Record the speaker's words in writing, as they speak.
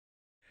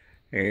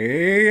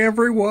Hey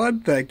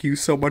everyone, thank you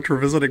so much for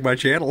visiting my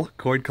channel,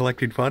 Coin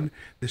Collecting Fun.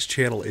 This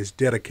channel is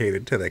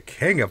dedicated to the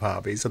king of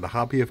hobbies and the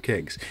hobby of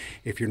kings.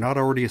 If you're not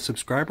already a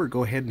subscriber,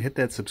 go ahead and hit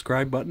that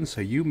subscribe button so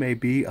you may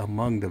be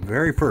among the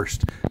very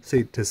first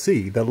to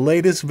see the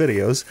latest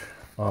videos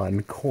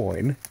on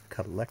Coin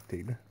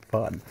Collecting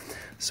Fun.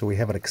 So we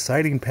have an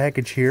exciting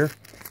package here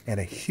and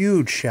a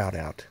huge shout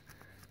out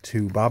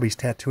to Bobby's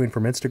Tattooing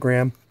from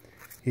Instagram.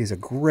 He's a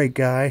great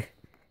guy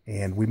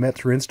and we met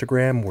through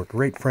Instagram. We're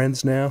great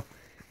friends now.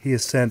 He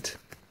has sent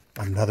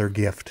another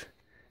gift.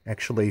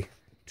 Actually,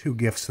 two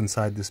gifts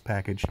inside this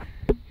package.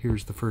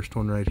 Here's the first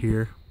one right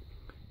here.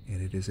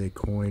 And it is a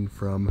coin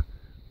from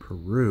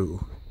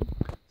Peru.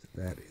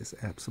 That is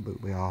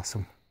absolutely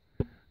awesome.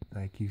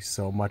 Thank you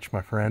so much,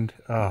 my friend.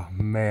 Oh,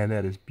 man,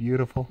 that is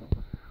beautiful.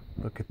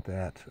 Look at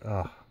that.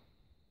 Oh,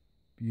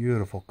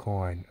 beautiful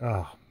coin.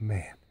 Oh,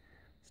 man.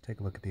 Let's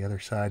take a look at the other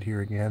side here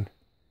again.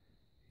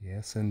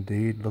 Yes,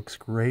 indeed. Looks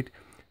great.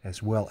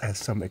 As well as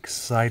some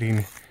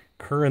exciting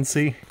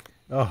currency.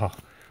 Oh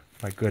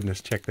my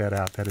goodness, check that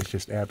out. That is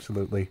just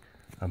absolutely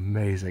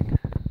amazing.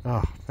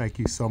 Oh, thank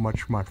you so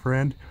much, my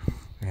friend.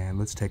 And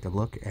let's take a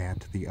look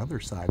at the other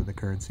side of the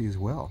currency as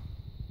well.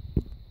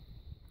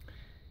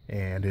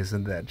 And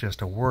isn't that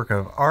just a work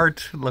of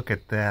art? Look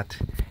at that.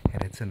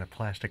 And it's in a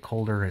plastic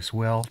holder as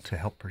well to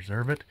help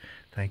preserve it.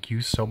 Thank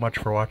you so much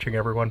for watching,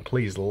 everyone.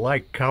 Please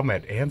like,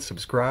 comment, and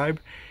subscribe.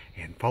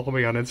 And follow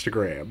me on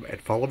Instagram.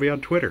 And follow me on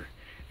Twitter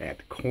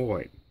at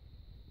Coin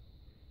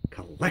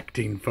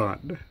Collecting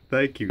Fun.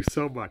 Thank you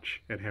so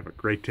much and have a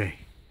great day.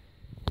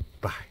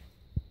 Bye.